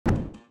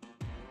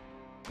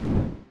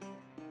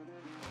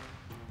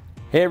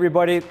Hey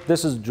everybody,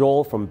 this is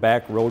Joel from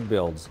Back Road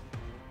Builds.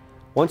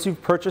 Once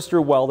you've purchased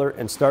your welder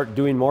and start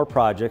doing more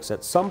projects,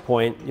 at some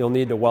point you'll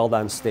need to weld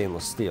on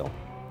stainless steel.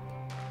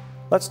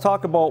 Let's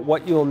talk about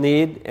what you'll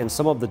need and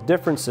some of the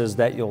differences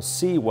that you'll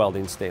see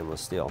welding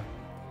stainless steel.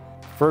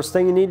 First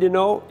thing you need to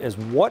know is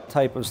what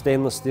type of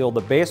stainless steel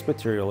the base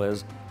material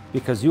is,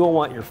 because you'll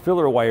want your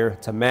filler wire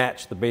to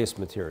match the base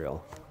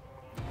material.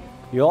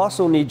 You'll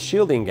also need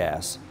shielding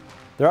gas.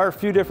 There are a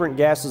few different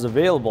gases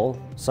available,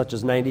 such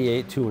as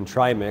 98, 2, and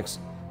Trimix,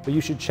 but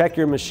you should check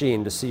your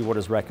machine to see what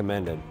is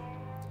recommended.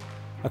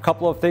 A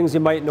couple of things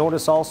you might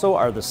notice also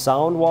are the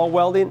sound while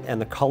welding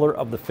and the color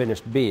of the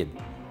finished bead.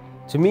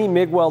 To me,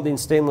 MIG welding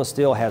stainless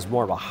steel has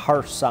more of a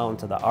harsh sound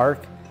to the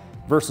arc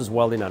versus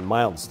welding on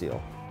mild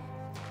steel.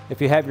 If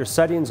you have your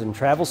settings and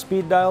travel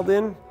speed dialed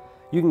in,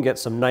 you can get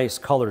some nice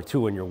color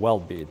too in your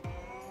weld bead.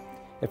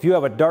 If you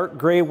have a dark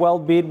gray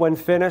weld bead when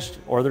finished,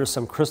 or there's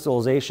some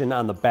crystallization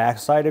on the back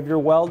side of your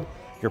weld,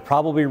 you're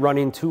probably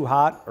running too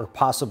hot or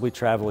possibly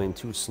traveling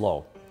too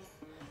slow.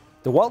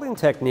 The welding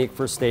technique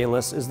for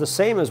stainless is the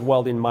same as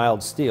welding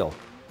mild steel.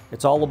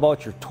 It's all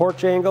about your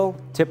torch angle,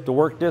 tip to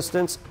work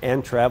distance,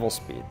 and travel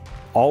speed.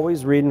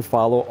 Always read and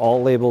follow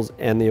all labels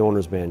and the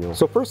owner's manual.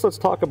 So first let's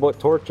talk about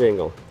torch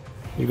angle.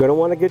 You're going to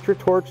want to get your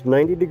torch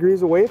 90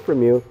 degrees away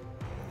from you,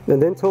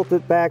 and then tilt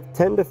it back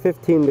 10 to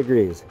 15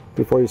 degrees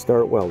before you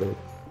start welding.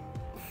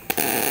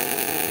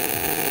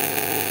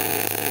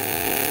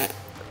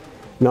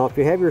 Now if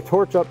you have your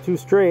torch up too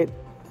straight,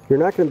 you're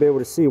not going to be able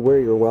to see where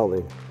you're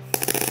welding.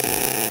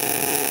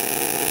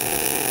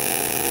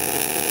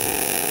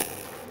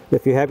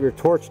 If you have your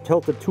torch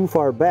tilted too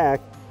far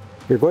back,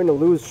 you're going to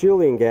lose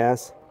shielding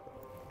gas,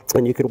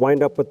 and you could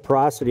wind up with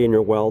porosity in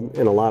your weld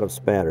and a lot of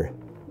spatter.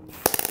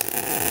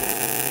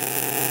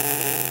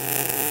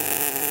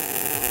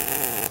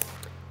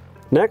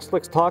 Next,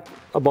 let's talk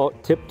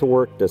about tip to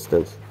work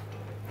distance.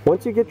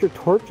 Once you get your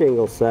torch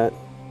angle set,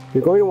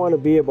 you're going to want to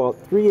be about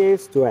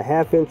 3/8 to a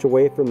 1/2 inch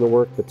away from the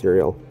work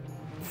material.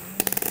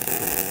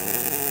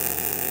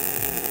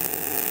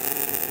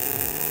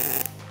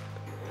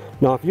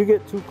 Now if you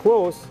get too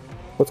close,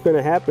 what's going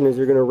to happen is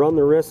you're going to run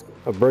the risk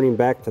of burning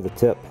back to the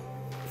tip.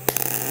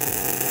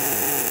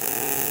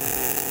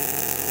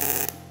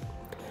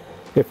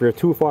 If you're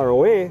too far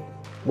away,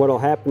 what'll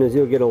happen is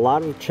you'll get a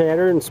lot of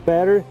chatter and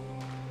spatter,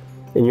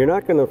 and you're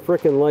not going to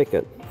frickin' like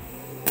it.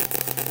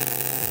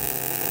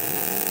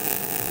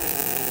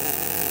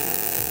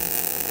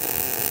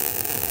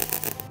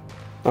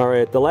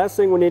 Alright, the last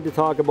thing we need to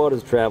talk about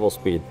is travel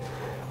speed.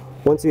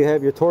 Once you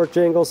have your torch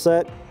angle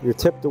set, your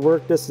tip to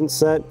work distance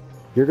set,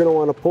 you're going to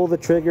want to pull the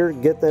trigger,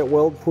 get that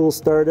weld pool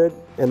started,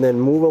 and then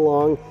move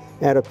along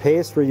at a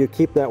pace where you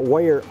keep that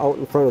wire out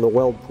in front of the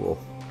weld pool.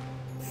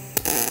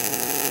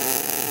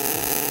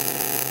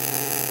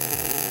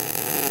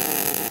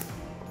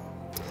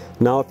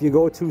 Now if you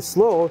go too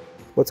slow,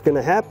 what's going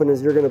to happen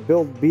is you're going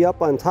to be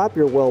up on top of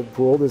your weld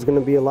pool, there's going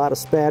to be a lot of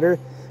spatter,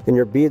 and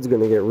your bead's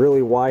going to get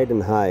really wide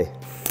and high.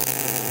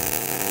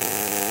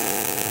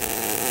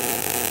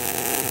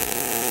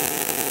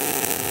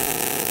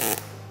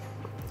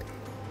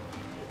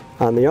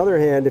 On the other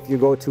hand, if you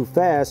go too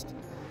fast,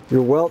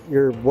 your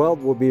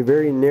weld will be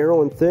very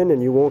narrow and thin, and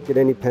you won't get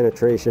any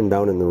penetration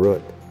down in the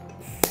root.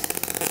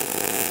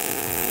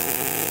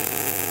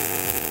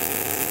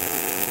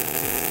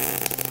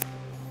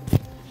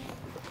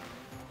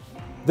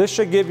 This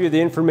should give you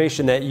the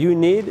information that you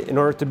need in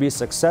order to be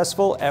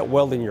successful at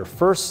welding your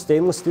first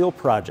stainless steel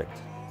project.